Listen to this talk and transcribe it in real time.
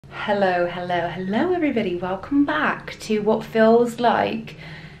Hello everybody, welcome back to what feels like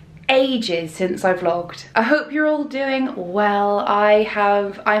ages since I vlogged. I hope you're all doing well.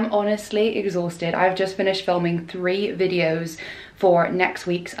 I'm honestly exhausted. I've just finished filming 3 videos for next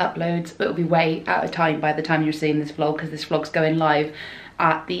week's uploads, but it'll be way out of time by the time you're seeing this vlog, because this vlog's going live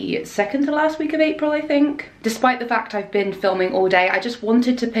at the second to last week of April, I think. Despite the fact I've been filming all day, I just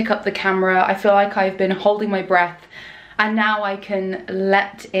wanted to pick up the camera. I feel like I've been holding my breath and now I can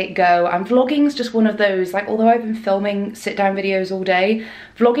let it go. And vlogging's just one of those, like, although I've been filming sit down videos all day,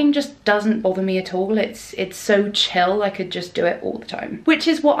 vlogging just doesn't bother me at all. It's so chill, I could just do it all the time, which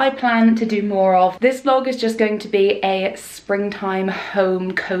is what I plan to do more of. This vlog is just going to be a springtime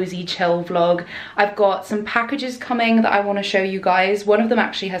home cozy chill vlog. I've got some packages coming that I want to show you guys. One of them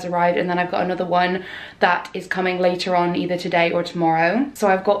actually has arrived, and then I've got another one that is coming later on, either today or tomorrow. So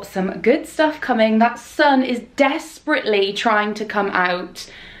I've got some good stuff coming. That sun is desperately trying to come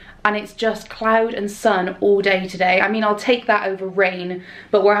out, and it's just cloud and sun all day today. I mean, I'll take that over rain,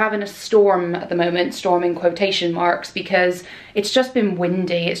 but we're having a storm at the moment, storm in quotation marks, because it's just been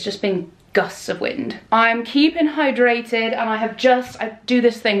windy. It's just been gusts of wind. I'm keeping hydrated, and I do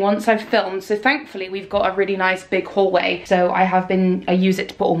this thing once I've filmed, so thankfully we've got a really nice big hallway, so I use it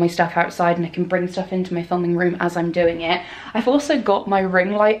to put all my stuff outside, and I can bring stuff into my filming room as I'm doing it. I've also got my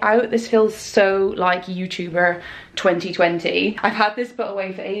ring light out. This feels so like YouTuber 2020. I've had this put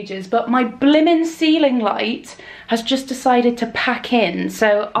away for ages, but my blimmin' ceiling light has just decided to pack in.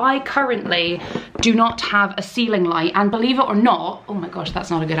 So I currently do not have a ceiling light, and believe it or not, oh my gosh, that's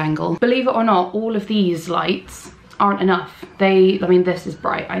not a good angle. Believe it or not, all of these lights aren't enough. I mean, this is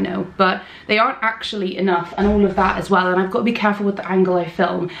bright, I know, but they aren't actually enough, and all of that as well, and I've got to be careful with the angle I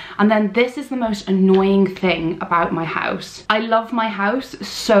film. And then this is the most annoying thing about my house. I love my house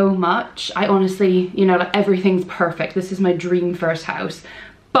so much. I honestly, you know, like, everything's perfect. This is my dream first house.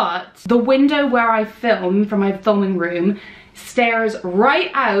 But the window where I film from my filming room stares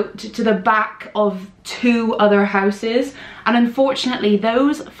right out to the back of 2 other houses, and unfortunately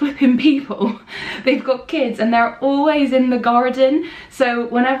those flipping people, they've got kids and they're always in the garden, so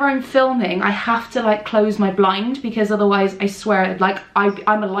whenever I'm filming I have to like close my blind, because otherwise, I swear, like,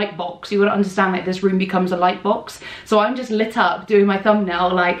 I'm a light box. You wouldn't understand, like, this room becomes a light box, so I'm just lit up doing my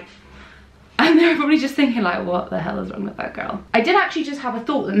thumbnail, like, and they're probably just thinking, like, what the hell is wrong with that girl? I did actually just have a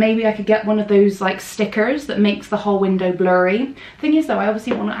thought that maybe I could get one of those, like, stickers that makes the whole window blurry. Thing is, though, I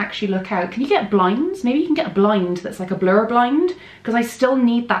obviously want to actually look out. Can you get blinds? Maybe you can get a blind that's like a blur blind, because I still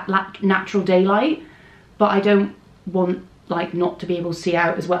need that natural daylight, but I don't want, like, not to be able to see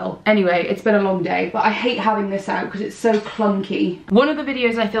out as well. Anyway, it's been a long day, but I hate having this out because it's so clunky. One of the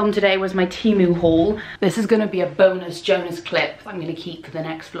videos I filmed today was my Temu haul. This is going to be a bonus Jonas clip I'm going to keep for the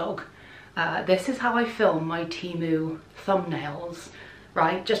next vlog. This is how I film my Temu thumbnails,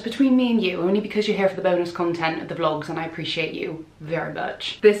 right? Just between me and you, only because you're here for the bonus content of the vlogs, and I appreciate you very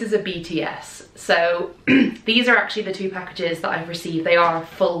much. This is a BTS. So these are actually the 2 packages that I've received. They are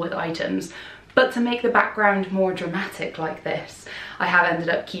full with items, but to make the background more dramatic like this, I have ended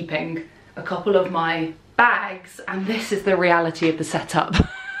up keeping a couple of my bags, and this is the reality of the setup.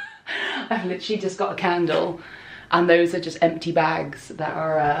 I've literally just got a candle, and those are just empty bags that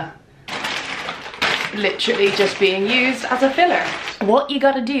are literally just being used as a filler. What you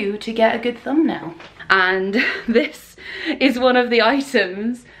gotta do to get a good thumbnail. And this is one of the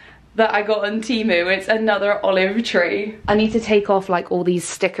items that I got on Temu. It's another olive tree. I need to take off, like, all these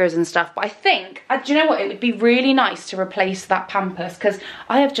stickers and stuff, but I think, do you know what, it would be really nice to replace that Pampers, because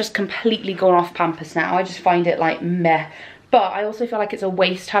I have just completely gone off Pampers now. I just find it like meh, but I also feel like it's a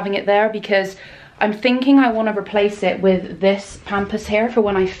waste having it there, because I'm thinking I want to replace it with this Pampers here for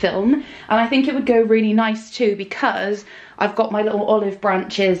when I film, and I think it would go really nice too, because I've got my little olive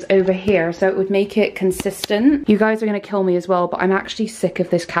branches over here, so it would make it consistent. You guys are gonna kill me as well, but I'm actually sick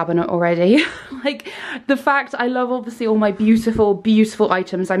of this cabinet already. Like, the fact, I love obviously all my beautiful, beautiful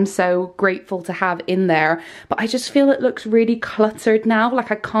items I'm so grateful to have in there, but I just feel it looks really cluttered now.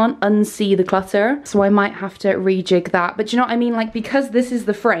 Like, I can't unsee the clutter, so I might have to rejig that. But do you know what I mean? Like, because this is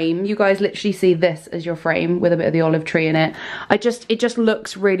the frame, you guys literally see this as your frame with a bit of the olive tree in it. It just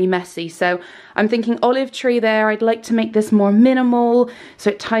looks really messy, so I'm thinking olive tree there. I'd like to make this more minimal so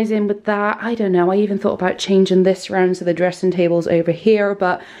it ties in with that. I don't know, I even thought about changing this around so the dressing table's over here,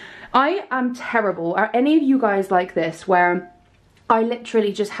 but I am terrible. Are any of you guys like this, where I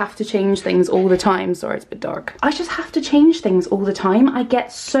literally just have to change things all the time? Sorry, it's a bit dark. I just have to change things all the time. I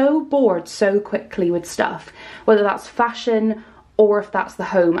get so bored so quickly with stuff, whether that's fashion or if that's the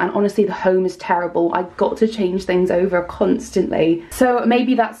home. And honestly, the home is terrible. I've got to change things over constantly. So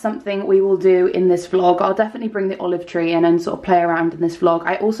maybe that's something we will do in this vlog. I'll definitely bring the olive tree in and sort of play around in this vlog.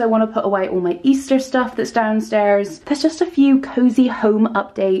 I also want to put away all my Easter stuff that's downstairs. There's just a few cozy home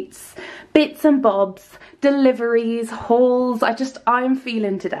updates, bits and bobs, deliveries, hauls. I'm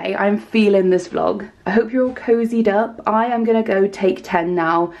feeling today. I'm feeling this vlog. I hope you're all cozied up. I am gonna go take 10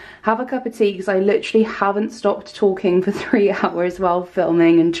 now, have a cup of tea, because I literally haven't stopped talking for 3 hours while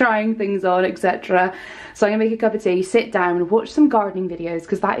filming and trying things on, etc. So I'm gonna make a cup of tea, sit down and watch some gardening videos,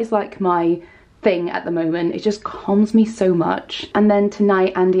 because that is like my thing at the moment. It just calms me so much. And then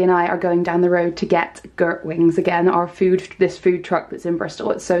tonight Andy and I are going down the road to get Gurt Wings again, our this food truck that's in Bristol.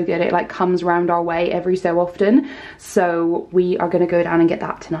 It's so good. It like comes round our way every so often, so we are going to go down and get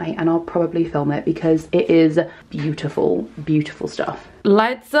that tonight, and I'll probably film it because it is beautiful, beautiful stuff.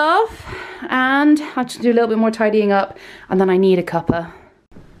 Lights off, and I'll just do a little bit more tidying up, and then I need a cuppa.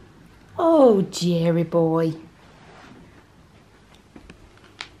 Oh, Jerry boy.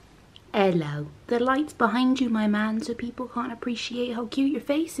 Hello. The light's behind you, my man, so people can't appreciate how cute your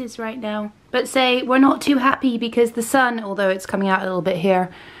face is right now. But say, we're not too happy because the sun, although it's coming out a little bit here,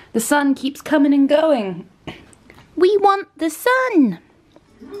 the sun keeps coming and going. We want the sun!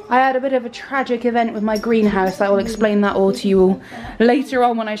 I had a bit of a tragic event with my greenhouse. I will explain that all to you later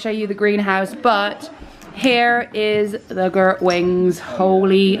on when I show you the greenhouse, but here is the Gurt Wings.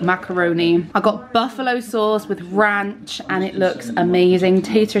 Holy macaroni. I got buffalo sauce with ranch and it looks amazing.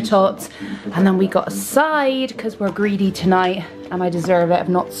 Tater tots. And then we got a side because we're greedy tonight and I deserve it. I've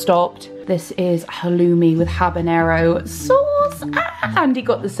not stopped. This is halloumi with habanero sauce. Andy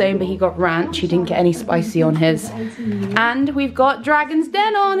got the same, but he got ranch. He didn't get any spicy on his. And we've got Dragon's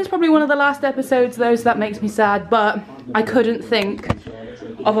Den on. It's probably one of the last episodes though, so that makes me sad, but I couldn't think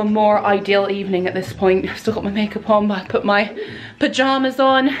of a more ideal evening at this point. I've still got my makeup on, but I put my pajamas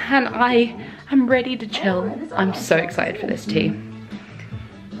on and I am ready to chill. I'm so excited for this tea.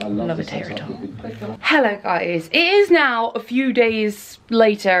 I love a tater tot. Hello guys, it is now a few days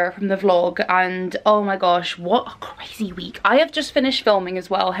later from the vlog and oh my gosh, what a crazy week. I have just finished filming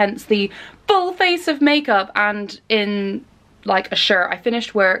as well, hence the full face of makeup and in like a shirt. I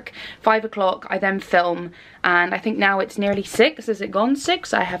finished work 5 o'clock, I then film, and I think now it's nearly 6. Has it gone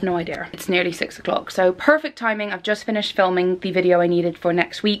 6? I have no idea. It's nearly 6 o'clock, so perfect timing. I've just finished filming the video I needed for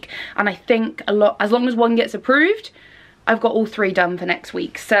next week, and I think as long as one gets approved, I've got all 3 done for next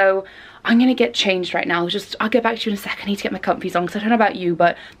week. So I'm gonna get changed right now. I'll get back to you in a second. I need to get my comfies on because I don't know about you,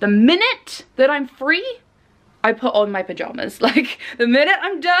 but the minute that I'm free, I put on my pajamas. Like the minute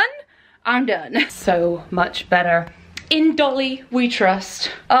I'm done. So much better. In Dolly we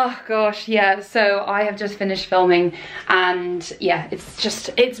trust. Oh gosh, yeah, so I have just finished filming and yeah,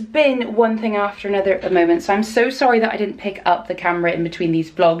 it's been one thing after another at the moment, so I'm so sorry that I didn't pick up the camera in between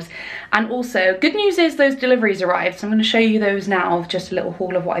these vlogs. And also, good news is those deliveries arrived, so I'm gonna show you those now, just a little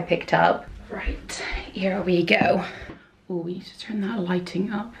haul of what I picked up. Right, here we go. Oh, we need to turn that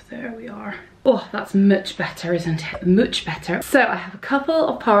lighting up. There we are. Oh, that's much better, isn't it? Much better. So I have a couple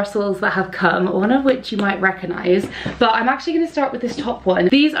of parcels that have come, one of which you might recognize, but I'm actually going to start with this top one.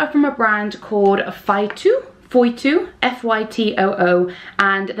 These are from a brand called FYTOO, F-Y-T-O-O,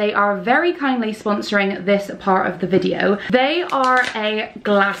 and they are very kindly sponsoring this part of the video. They are a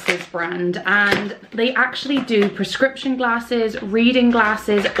glasses brand and they actually do prescription glasses, reading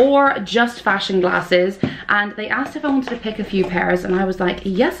glasses, or just fashion glasses. And they asked if I wanted to pick a few pairs and I was like,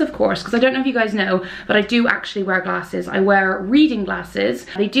 yes, of course, because I don't know if you guys know, but I do actually wear glasses. I wear reading glasses.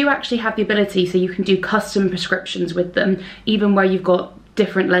 They do actually have the ability so you can do custom prescriptions with them, even where you've got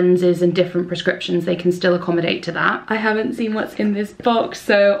different lenses and different prescriptions, they can still accommodate to that. I haven't seen what's in this box,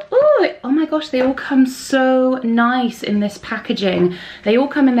 so oh my gosh, they all come so nice in this packaging. They all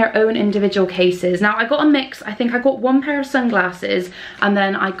come in their own individual cases. Now I got a mix. I think I got 1 pair of sunglasses and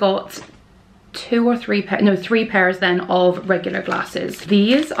then I got 3 pairs then of regular glasses.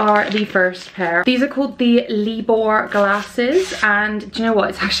 These are the first pair. These are called the Libor glasses, and do you know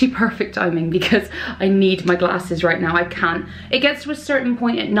what, it's actually perfect timing because I need my glasses right now. I can't. It gets to a certain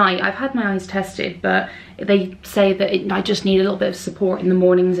point at night. I've had my eyes tested, but they say that I just need a little bit of support in the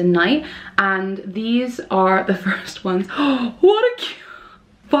mornings and night, and these are the first ones. Oh, what a cute.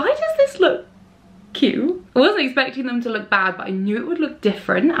 Why does this look cute? I wasn't expecting them to look bad, but I knew it would look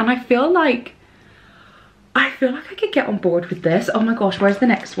different, and I feel like I could get on board with this. Oh my gosh, where's the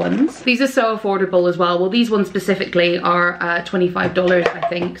next ones? These are so affordable as well. Well, these ones specifically are $25, I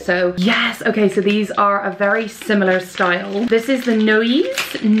think. So yes, okay, so these are a very similar style. This is the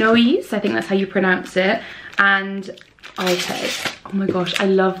Noise, I think that's how you pronounce it. And okay, Oh my gosh, I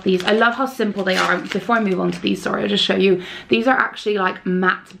love these. I love how simple they are. Before I move on to these, sorry, I'll just show you. These are actually like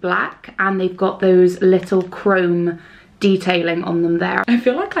matte black and they've got those little chrome detailing on them there. I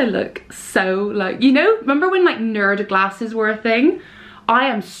feel like I look so like, you know, remember when like nerd glasses were a thing? I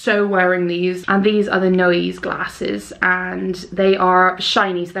am so wearing these, and these are the Noise glasses and they are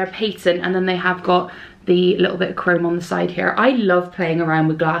shiny, so they're patent, and then they have got the little bit of chrome on the side here. I love playing around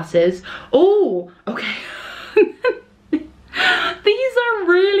with glasses. Oh, okay. These are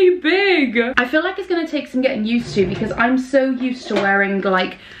really big. I feel like it's gonna take some getting used to because I'm so used to wearing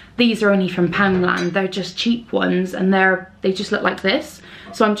like, these are only from Poundland. They're just cheap ones and they just look like this.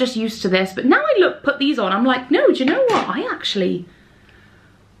 So I'm just used to this. But now I put these on, I'm like, no, do you know what?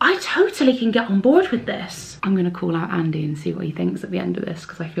 I totally can get on board with this. I'm gonna call out Andy and see what he thinks at the end of this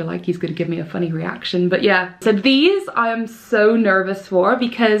because I feel like he's gonna give me a funny reaction. But yeah, so these I am so nervous for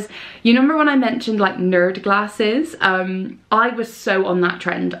because you remember when I mentioned like nerd glasses? I was so on that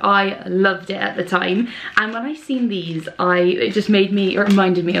trend. I loved it at the time. And when I seen these, it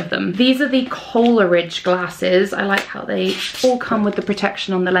reminded me of them. These are the Coleridge glasses. I like how they all come with the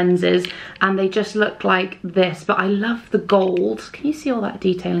protection on the lenses and they just look like this, but I love the gold. Can you see all that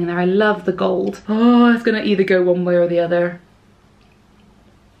detailing there? I love the gold. Oh, it's gonna either go one way or the other.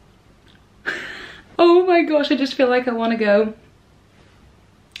 Oh my gosh, I just feel like I want to go.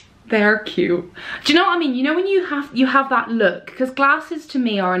 They're cute. Do you know what I mean? You know when you have that look, because glasses to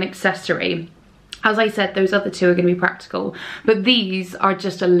me are an accessory. As I said, those other two are going to be practical, but these are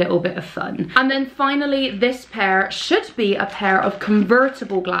just a little bit of fun. And then finally, this pair should be a pair of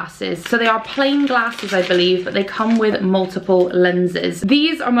convertible glasses. So they are plain glasses, I believe, but they come with multiple lenses.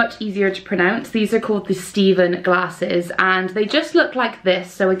 These are much easier to pronounce. These are called the Steven glasses, and they just look like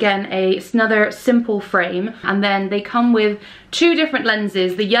this. So again, another simple frame, and then they come with two different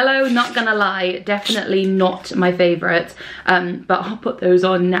lenses. The yellow, not gonna lie, definitely not my favorite, but I'll put those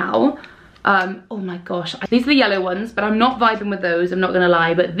on now. Oh my gosh, these are the yellow ones, but I'm not vibing with those, I'm not gonna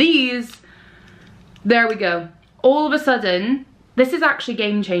lie. But these, there we go. All of a sudden, this is actually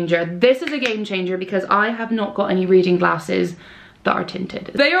game changer. This is a game changer because I have not got any reading glasses that are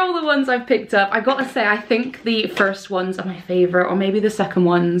tinted. They are all the ones I've picked up. I gotta say, I think the first ones are my favorite, or maybe the second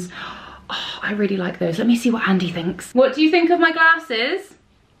ones. Oh, I really like those. Let me see what Andy thinks. What do you think of my glasses?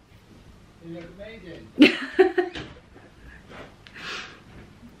 They look amazing.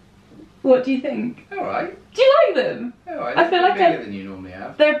 What do you think? Alright. Do you like them? Alright. I feel like bigger than you normally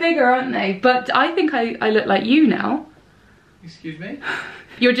have. They're bigger, aren't they? But I think I look like you now. Excuse me?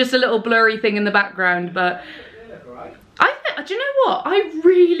 You're just a little blurry thing in the background, but They look alright. do you know what? I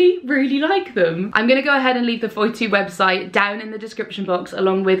really, really like them. I'm gonna go ahead and leave the FYTOO website down in the description box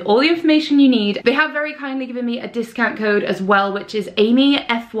along with all the information you need. They have very kindly given me a discount code as well, which is Amy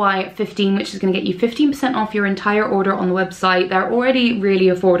FY15, which is gonna get you 15% off your entire order on the website. They're already really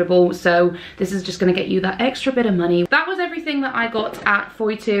affordable, so this is just gonna get you that extra bit of money. That was everything that I got at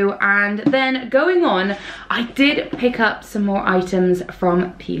FYTOO, and then going on, I did pick up some more items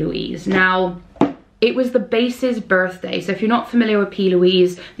from P. Louise. Now, it was the base's birthday, so if you're not familiar with P.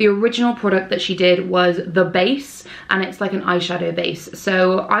 Louise, the original product that she did was the base, and it's like an eyeshadow base.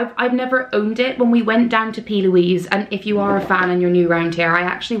 So I've never owned it. When we went down to P. Louise, and if you are a fan and you're new around here, I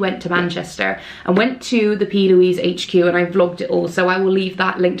actually went to Manchester and went to the P. Louise HQ, and I vlogged it all, so I will leave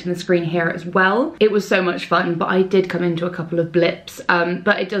that linked in the screen here as well. It was so much fun, but I did come into a couple of blips,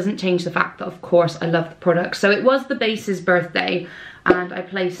 but it doesn't change the fact that, of course, I love the product. So it was the base's birthday, and I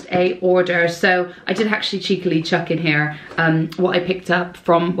placed a order. So I did actually cheekily chuck in here what I picked up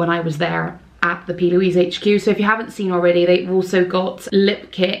from when I was there at the P. Louise HQ. So if you haven't seen already, they've also got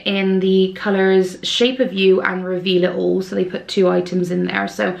lip kit in the colours Shape of You and Reveal It All. So they put two items in there.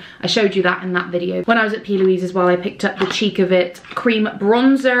 So I showed you that in that video. When I was at P. Louise as well, I picked up the Cheek of It cream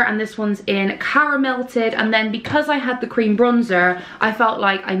bronzer, and this one's in Caramelted. And then because I had the cream bronzer, I felt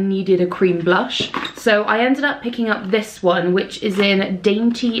like I needed a cream blush. So I ended up picking up this one, which is in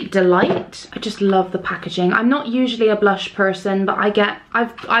Dainty Delight. I just love the packaging. I'm not usually a blush person, but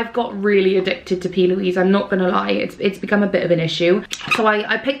I've got really addicted to P. Louise, I'm not gonna lie. It's become a bit of an issue. So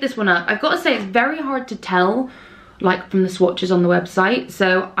I picked this one up. I've got to say, it's very hard to tell, like, from the swatches on the website.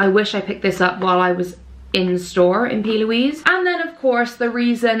 So I wish I picked this up while I was in store in P. Louise. And then of course the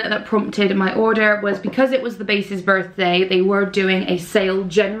reason that prompted my order was because it was the base's birthday. They were doing a sale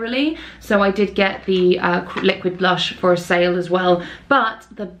generally, so I did get the liquid blush for a sale as well, but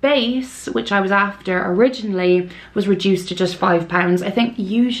the base, which I was after originally, was reduced to just £5. I think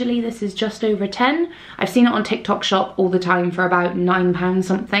usually this is just over 10. I've seen it on TikTok shop all the time for about £9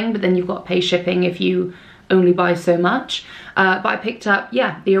 something, but then you've got to pay shipping if you only buy so much. But I picked up,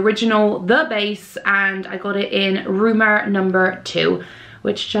 yeah, the original, the base, and I got it in Rumor number 2,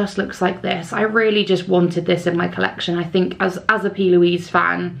 which just looks like this. I really just wanted this in my collection. I think as a P. Louise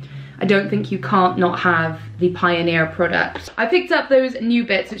fan, I don't think you can't not have the Pioneer product. I picked up those new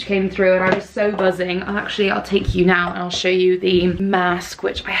bits which came through and I was so buzzing. I'll take you now and I'll show you the mask,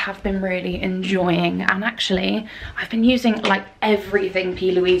 which I have been really enjoying. And actually, I've been using like everything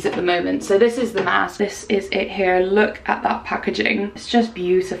P. Louise at the moment. So this is the mask. This is it here. Look at that packaging. It's just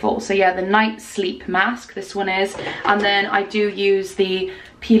beautiful. So yeah, the night sleep mask, this one is. And then I do use the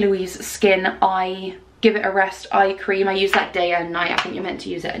P. Louise Skin Give It a Rest eye cream. I use that day and night. I think you're meant to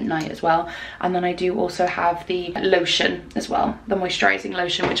use it at night as well. And then I do also have the lotion as well, the moisturizing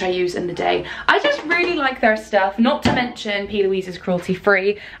lotion, which I use in the day. I just really like their stuff, not to mention P. Louise is cruelty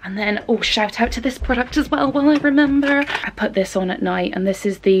free. And then, oh, shout out to this product as well while I remember. I put this on at night, and this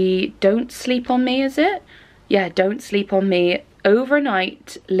is the Don't Sleep on Me, is it? Yeah, Don't Sleep on Me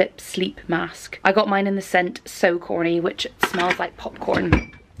overnight lip sleep mask. I got mine in the scent So Corny, which smells like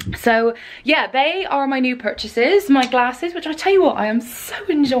popcorn. So yeah, they are my new purchases. My glasses, which I tell you what, I am so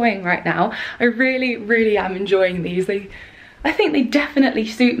enjoying right now. I really am enjoying these. I think they definitely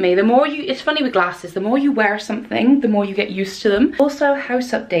suit me. The more it's funny with glasses, the more you wear something, the more you get used to them. Also,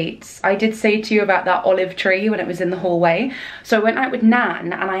 house updates. I did say to you about that olive tree when it was in the hallway. So I went out with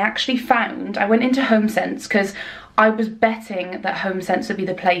Nan and I actually I went into HomeSense because I was betting that HomeSense would be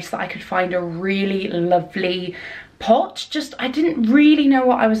the place that I could find a really lovely pot. I didn't really know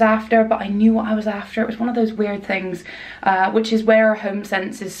what I was after, but I knew what I was after. It was one of those weird things, which is where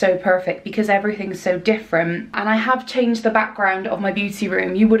HomeSense is so perfect because everything's so different. And I have changed the background of my beauty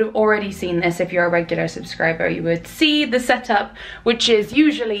room. You would have already seen this if you're a regular subscriber. You would see the setup, which is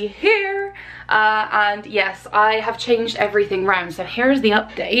usually here. And yes, I have changed everything round. So here's the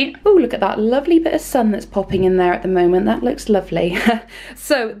update. Oh, look at that lovely bit of sun that's popping in there at the moment. That looks lovely.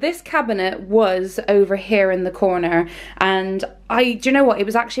 So this cabinet was over here in the corner, and do you know what? It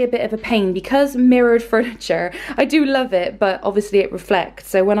was actually a bit of a pain because mirrored furniture. I do love it, but obviously it reflects.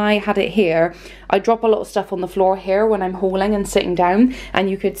 So when I had it here, I drop a lot of stuff on the floor here when I'm hauling and sitting down, and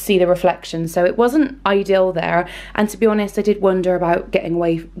you could see the reflection. So it wasn't ideal there. And to be honest, I did wonder about getting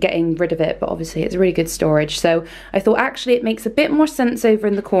rid of it, but obviously it's really good storage. So I thought actually it makes a bit more sense over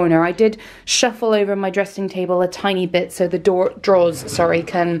in the corner. I did shuffle over my dressing table a tiny bit so the drawers, sorry,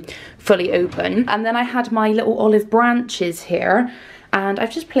 can fully open. And then I had my little olive branches here, and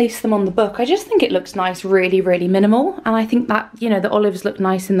I've just placed them on the book. I just think it looks nice, really minimal. And I think that, you know, the olives look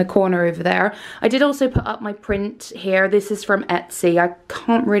nice in the corner over there. I did also put up my print here. This is from Etsy. I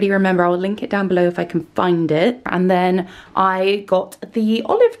can't really remember. I'll link it down below if I can find it. And then I got the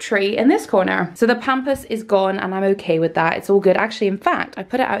olive tree in this corner. So the pampas is gone and I'm okay with that. It's all good. Actually, in fact, I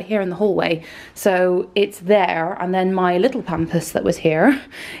put it out here in the hallway. So it's there. And then my little pampas that was here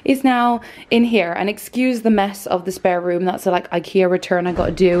is now in here. And excuse the mess of the spare room. That's a like IKEA return I got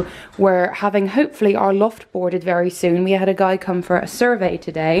to do. We're having hopefully our loft boarded very soon. We had a guy come for a survey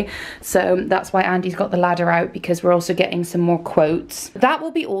today, so that's why Andy's got the ladder out, because we're also getting some more quotes. That will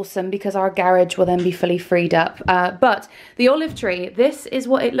be awesome because our garage will then be fully freed up. But the olive tree, this is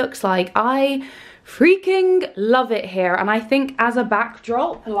what it looks like. I freaking love it here, and I think as a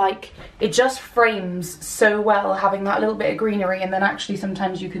backdrop, like, it just frames so well having that little bit of greenery, and then actually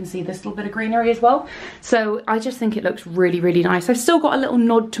sometimes you can see this little bit of greenery as well. So I just think it looks really nice. I've still got a little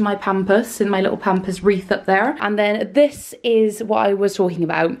nod to my pampas in my little pampas wreath up there. And then this is what I was talking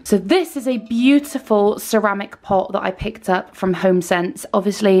about. So this is a beautiful ceramic pot that I picked up from HomeSense,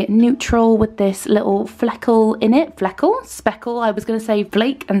 obviously neutral with this little fleckle in it. Speckle, I was gonna say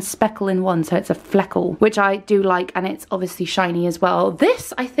flake and speckle in one, so it's a fleckle, which I do like, and it's obviously shiny as well.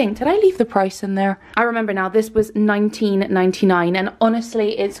 This, I think, did I leave the price in there? I remember now, this was $19.99, and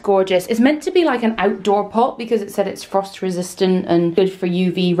honestly, it's gorgeous. It's meant to be like an outdoor pot because it said it's frost resistant and good for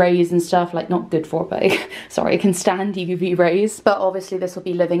UV rays and stuff. Like, not good for, but sorry, it can stand UV rays. But obviously this will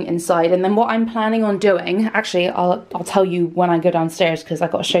be living inside. And then what I'm planning on doing, actually, I'll tell you when I go downstairs because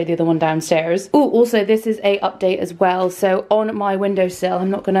I've got to show you the other one downstairs. Oh, also this is a update as well. So on my windowsill,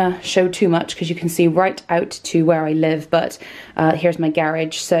 I'm not gonna show too much because you can see right out to where I live, but here's my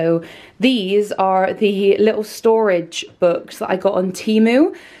garage. So these are the little storage books that I got on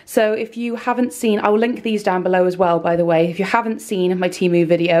Temu. So if you haven't seen, I'll link these down below as well, by the way. If you haven't seen my Temu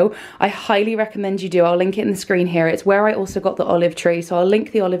video, I highly recommend you do. I'll link it in the screen here. It's where I also got the olive tree. So I'll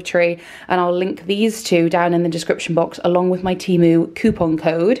link the olive tree and I'll link these two down in the description box along with my Temu coupon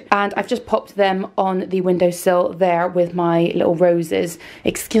code. And I've just popped them on the windowsill there with my little roses.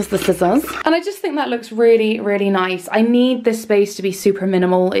 Excuse the scissors. And I just just think that looks really, really nice. I need this space to be super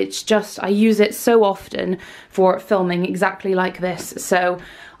minimal. It's just, I use it so often for filming exactly like this. So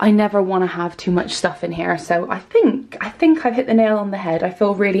I never want to have too much stuff in here. So I think I've hit the nail on the head. I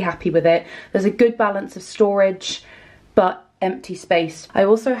feel really happy with it. There's a good balance of storage, but empty space. I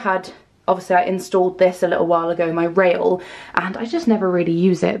also had, obviously I installed this a little while ago, my rail, and I just never really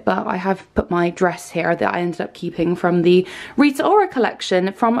use it, but I have put my dress here that I ended up keeping from the Rita Ora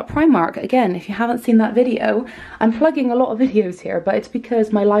collection from Primark. Again, if you haven't seen that video, I'm plugging a lot of videos here, but it's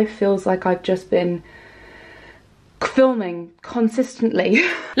because my life feels like I've just been filming consistently.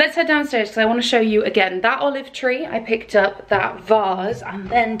 Let's head downstairs because I want to show you again that olive tree. I picked up that vase, and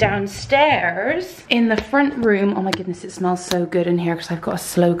then downstairs in the front room, oh my goodness, it smells so good in here because I've got a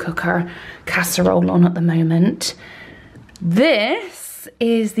slow cooker casserole on at the moment. This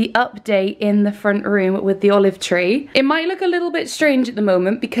is the update in the front room with the olive tree. It might look a little bit strange at the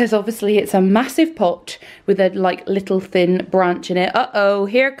moment because obviously it's a massive pot with a like little thin branch in it. Uh-oh,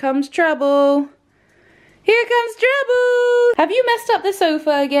 here comes trouble. Here comes trouble! Have you messed up the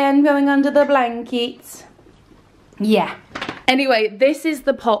sofa again, going under the blankets? Yeah. Anyway, this is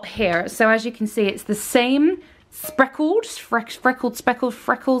the pot here. So as you can see, it's the same speckled, what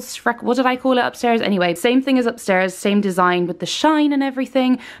did I call it upstairs? Anyway, same thing as upstairs, same design with the shine and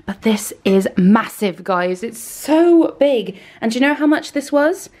everything, but this is massive, guys. It's so big. And do you know how much this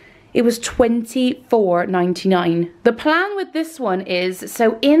was? It was $24.99. The plan with this one is,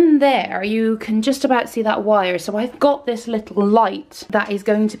 so in there you can just about see that wire. So I've got this little light that is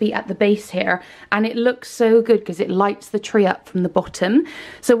going to be at the base here, and it looks so good because it lights the tree up from the bottom.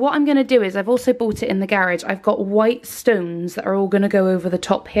 So what I'm going to do is, I've also bought it in the garage. I've got white stones that are all going to go over the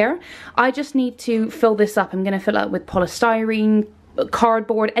top here. I just need to fill this up. I'm going to fill it up with polystyrene,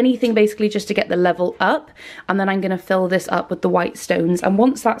 cardboard, anything basically just to get the level up, and then I'm going to fill this up with the white stones, and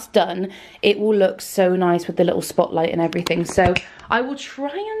once that's done it will look so nice with the little spotlight and everything. So I will try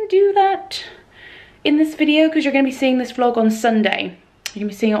and do that in this video because you're going to be seeing this vlog on Sunday. You're going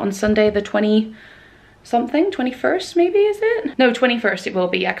to be seeing it on Sunday the 21st maybe, is it? No, 21st it will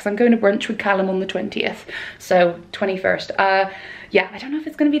be, yeah, because I'm going to brunch with Callum on the 20th, so 21st. Yeah, I don't know if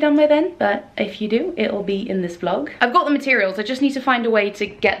it's going to be done by then, but if you do, it'll be in this vlog. I've got the materials, I just need to find a way to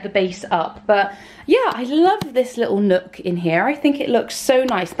get the base up. But yeah, I love this little nook in here. I think it looks so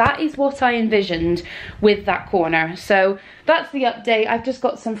nice. That is what I envisioned with that corner. So that's the update. I've just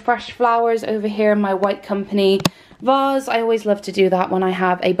got some fresh flowers over here in my White Company vase. I always love to do that when I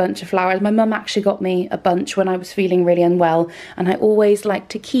have a bunch of flowers. My mum actually got me a bunch when I was feeling really unwell, and I always like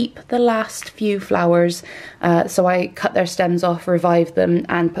to keep the last few flowers, so I cut their stems off, revive them,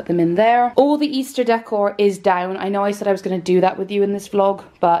 and put them in there. All the Easter decor is down. I know I said I was going to do that with you in this vlog,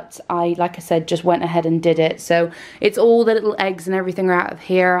 but I, like I said, just went ahead and did it. So it's all the little eggs and everything are out of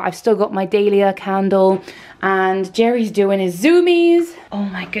here. I've still got my dahlia candle, and Jerry's doing his zoomies. Oh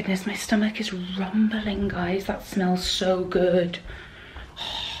my goodness, my stomach is rumbling, guys. That smells so good.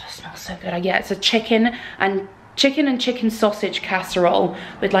 Oh, it smells so good. Yeah, it's a chicken and chicken sausage casserole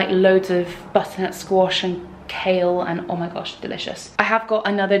with like loads of butternut squash and kale, and oh my gosh, delicious. I have got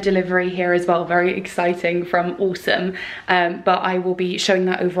another delivery here as well, very exciting, from Awesome, but I will be showing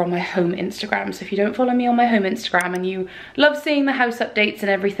that over on my home Instagram. So if you don't follow me on my home Instagram and you love seeing the house updates and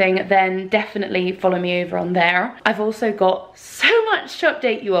everything, then definitely follow me over on there. I've also got so much to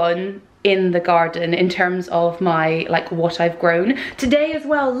update you on in the garden in terms of my, like, what I've grown. Today as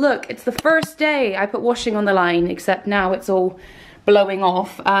well, look, it's the first day I put washing on the line, except now it's all blowing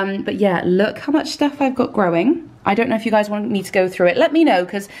off. But yeah, look how much stuff I've got growing. I don't know if you guys want me to go through it. Let me know,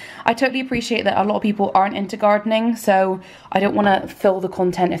 because I totally appreciate that a lot of people aren't into gardening, so I don't want to fill the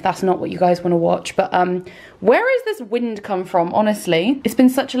content if that's not what you guys want to watch. But where has this wind come from, honestly? It's been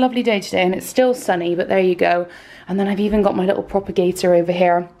such a lovely day today and it's still sunny, but there you go. And then I've even got my little propagator over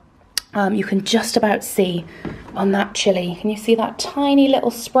here. You can just about see on that chili. Can you see that tiny little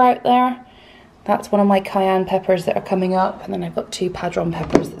sprout there? That's one of my cayenne peppers that are coming up, and then I've got 2 padron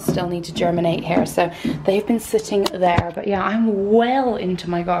peppers that still need to germinate here, so they've been sitting there. But yeah, I'm well into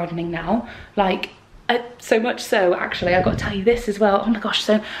my gardening now, like so much so, actually, I've got to tell you this as well. Oh my gosh,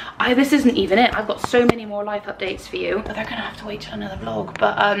 so this isn't even it. I've got so many more life updates for you, but they're gonna have to wait till another vlog.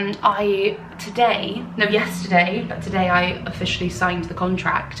 But yesterday, but today I officially signed the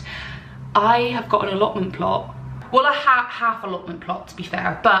contract. I have got an allotment plot. Well, a half allotment plot, to be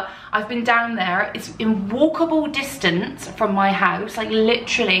fair, but I've been down there. It's in walkable distance from my house, like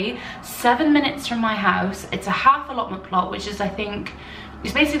literally 7 minutes from my house. It's a half allotment plot, which is, I think,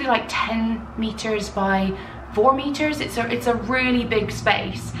 it's basically like 10 meters by 4 meters. It's a really big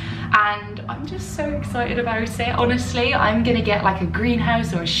space, and I'm just so excited about it. Honestly, I'm gonna get like a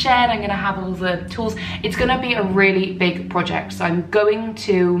greenhouse or a shed. I'm gonna have all the tools. It's gonna be a really big project, so I'm going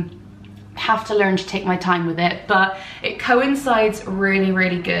to have to learn to take my time with it, but it coincides really,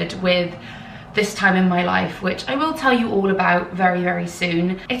 really good with this time in my life, which I will tell you all about very, very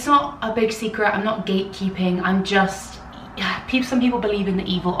soon. It's not a big secret, I'm not gatekeeping, I'm just, some people believe in the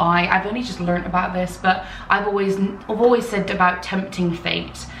evil eye. I've only just learned about this, but I've always said about tempting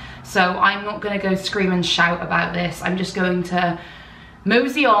fate. So I'm not gonna go scream and shout about this. I'm just going to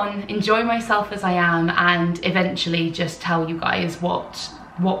mosey on, enjoy myself as I am, and eventually just tell you guys what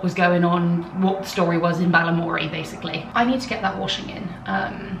was going on, what the story was in Balamory, basically. I need to get that washing in.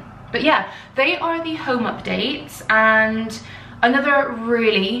 But yeah, they are the home updates, and another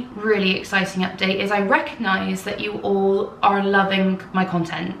really, really exciting update is I recognize that you all are loving my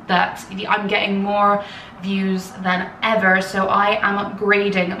content, that I'm getting more views than ever, so I am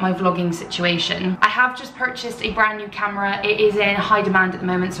upgrading my vlogging situation. I have just purchased a brand new camera. It is in high demand at the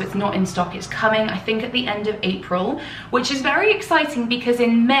moment, so it's not in stock. It's coming, I think, at the end of April, which is very exciting because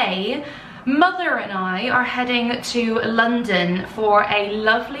in May, Mother and I are heading to London for a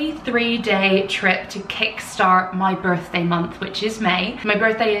lovely 3-day trip to kickstart my birthday month, which is May. My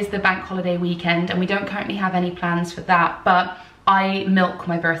birthday is the bank holiday weekend, and we don't currently have any plans for that, but I milk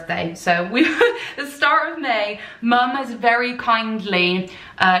my birthday. So the start of May, Mum has very kindly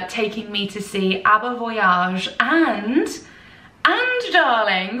taken me to see Abba Voyage, and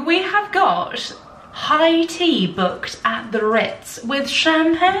darling, we have got high tea booked at the Ritz with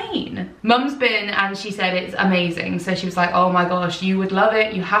champagne. Mum's been and she said it's amazing, so she was like, oh my gosh, you would love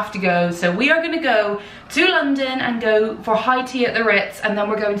it, you have to go. So we are gonna go to London and go for high tea at the Ritz, and then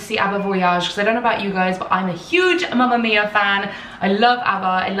we're going to see Abba Voyage, because I don't know about you guys, but I'm a huge Mamma Mia fan. I love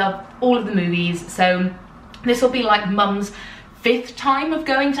Abba, I love all of the movies, so this will be like Mum's 5th time of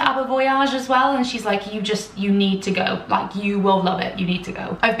going to Abba Voyage as well, and she's like, you need to go, like, you will love it, you need to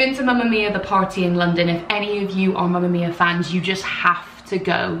go. I've been to Mamma Mia the party in London. If any of you are Mamma Mia fans, you just have to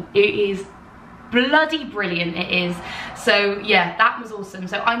go. It is bloody brilliant, it is. So yeah, that was awesome.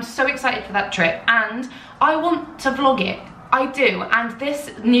 So I'm so excited for that trip, and I want to vlog it. I do, and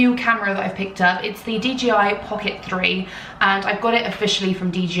this new camera that I've picked up, it's the DJI Pocket 3, and I've got it officially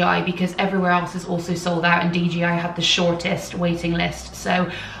from DJI because everywhere else is also sold out, and DJI had the shortest waiting list.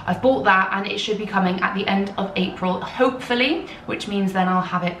 So I've bought that, and it should be coming at the end of April, hopefully, which means then I'll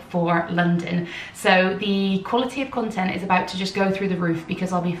have it for London. So the quality of content is about to just go through the roof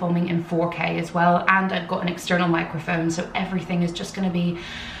because I'll be filming in 4K as well, and I've got an external microphone, so everything is just going to be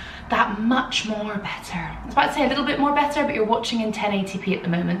that much more better. I was about to say a little bit more better, but you're watching in 1080p at the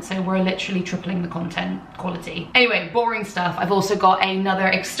moment, so we're literally tripling the content quality. Anyway, boring stuff. I've also got another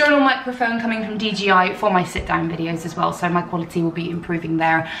external microphone coming from DJI for my sit-down videos as well, so my quality will be improving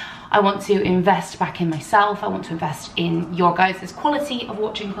there. I want to invest back in myself. I want to invest in your guys' quality of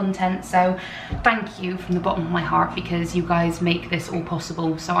watching content. So thank you from the bottom of my heart, because you guys make this all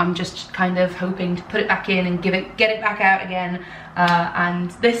possible. So I'm just kind of hoping to put it back in and get it back out again.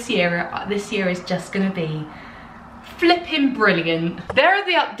 And this year is just gonna be flipping brilliant. There are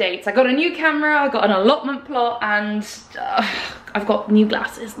the updates. I got a new camera, I got an allotment plot, and I've got new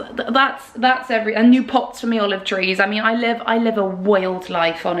glasses. That's and new pots for my olive trees. I mean, I live a wild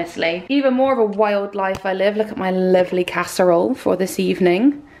life, honestly. Even more of a wild life I live. Look at my lovely casserole for this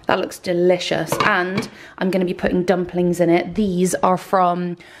evening. That looks delicious, and I'm going to be putting dumplings in it. These are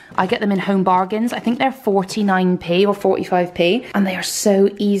from, I get them in Home Bargains. I think they're 49p or 45p, and they are so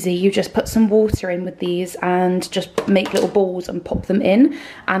easy. You just put some water in with these and just make little balls and pop them in,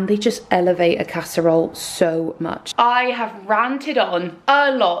 and they just elevate a casserole so much. I have ranted on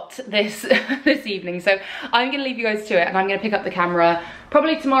a lot this evening, so I'm going to leave you guys to it, and I'm going to pick up the camera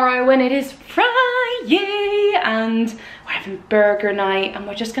probably tomorrow when it is Friday, and we're having burger night, and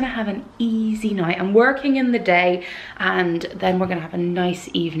we're just gonna have an easy night. I'm working in the day, and then we're gonna have a nice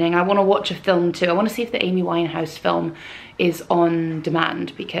evening. I wanna watch a film too. I wanna see if the Amy Winehouse film is on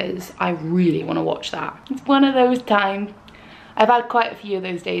demand, because I really wanna watch that. It's one of those times. I've had quite a few of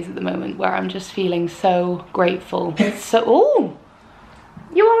those days at the moment where I'm just feeling so grateful. So, ooh,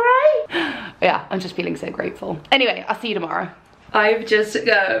 you all right? Yeah, I'm just feeling so grateful. Anyway, I'll see you tomorrow. I've just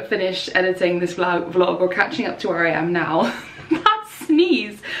finished editing this vlog, or catching up to where I am now. That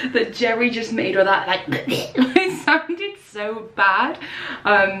sneeze that Jerry just made, or that like, it sounded so bad.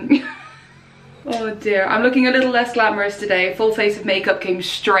 Oh dear, I'm looking a little less glamorous today. Full face of makeup came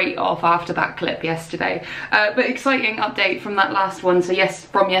straight off after that clip yesterday. But exciting update from that last one. So yes,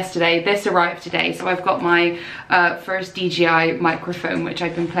 from yesterday, this arrived today. So I've got my first DJI microphone, which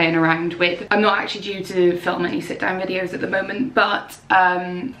I've been playing around with. I'm not actually due to film any sit down videos at the moment, but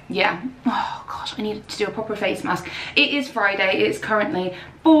yeah. Oh gosh, I need to do a proper face mask. It is Friday, it's currently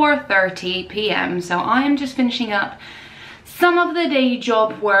 4:30 p.m. So I am just finishing up some of the day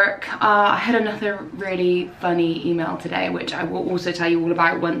job work. I had another really funny email today, which I will also tell you all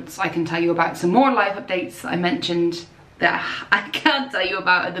about once I can tell you about some more life updates that I mentioned that I can't tell you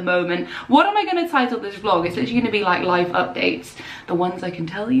about at the moment. What am I going to title this vlog? It's literally going to be like life updates. The ones I can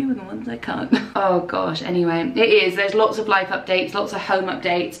tell you and the ones I can't. Oh gosh, anyway, it is. There's lots of life updates, lots of home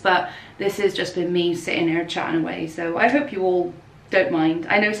updates, but this has just been me sitting here chatting away. So I hope you all don't mind.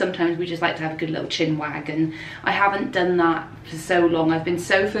 I know sometimes we just like to have a good little chin wag, and I haven't done that for so long. I've been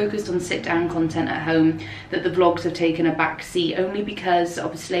so focused on sit down content at home that the vlogs have taken a back seat, only because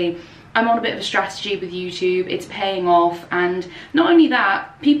obviously I'm on a bit of a strategy with YouTube. It's paying off, and not only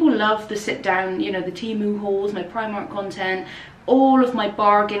that, people love the sit down, you know, the Temu hauls, my Primark content, all of my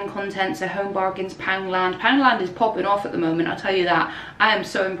bargain content, so home bargains, Poundland. Poundland is popping off at the moment, I'll tell you that. I am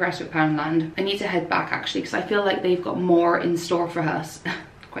so impressed with Poundland. I need to head back actually, because I feel like they've got more in store for us.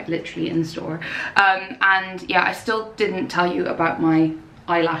 Quite literally in store. And yeah, I still didn't tell you about my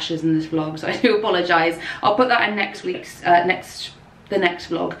eyelashes in this vlog, so I do apologise. I'll put that in next week's, the next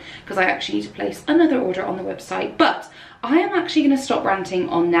vlog, because I actually need to place another order on the website. But I am actually going to stop ranting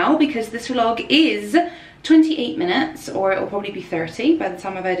on now, because this vlog is 28 minutes, or it'll probably be 30 by the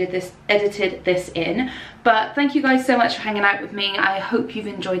time I've edited this in. But thank you guys so much for hanging out with me. I hope you've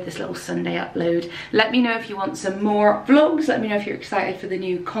enjoyed this little Sunday upload. Let me know if you want some more vlogs. Let me know if you're excited for the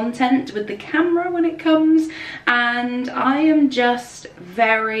new content with the camera when it comes. And I am just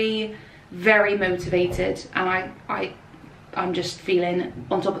very, very motivated, and I'm just feeling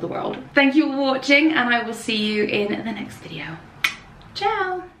on top of the world. Thank you for watching, and I will see you in the next video.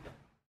 Ciao!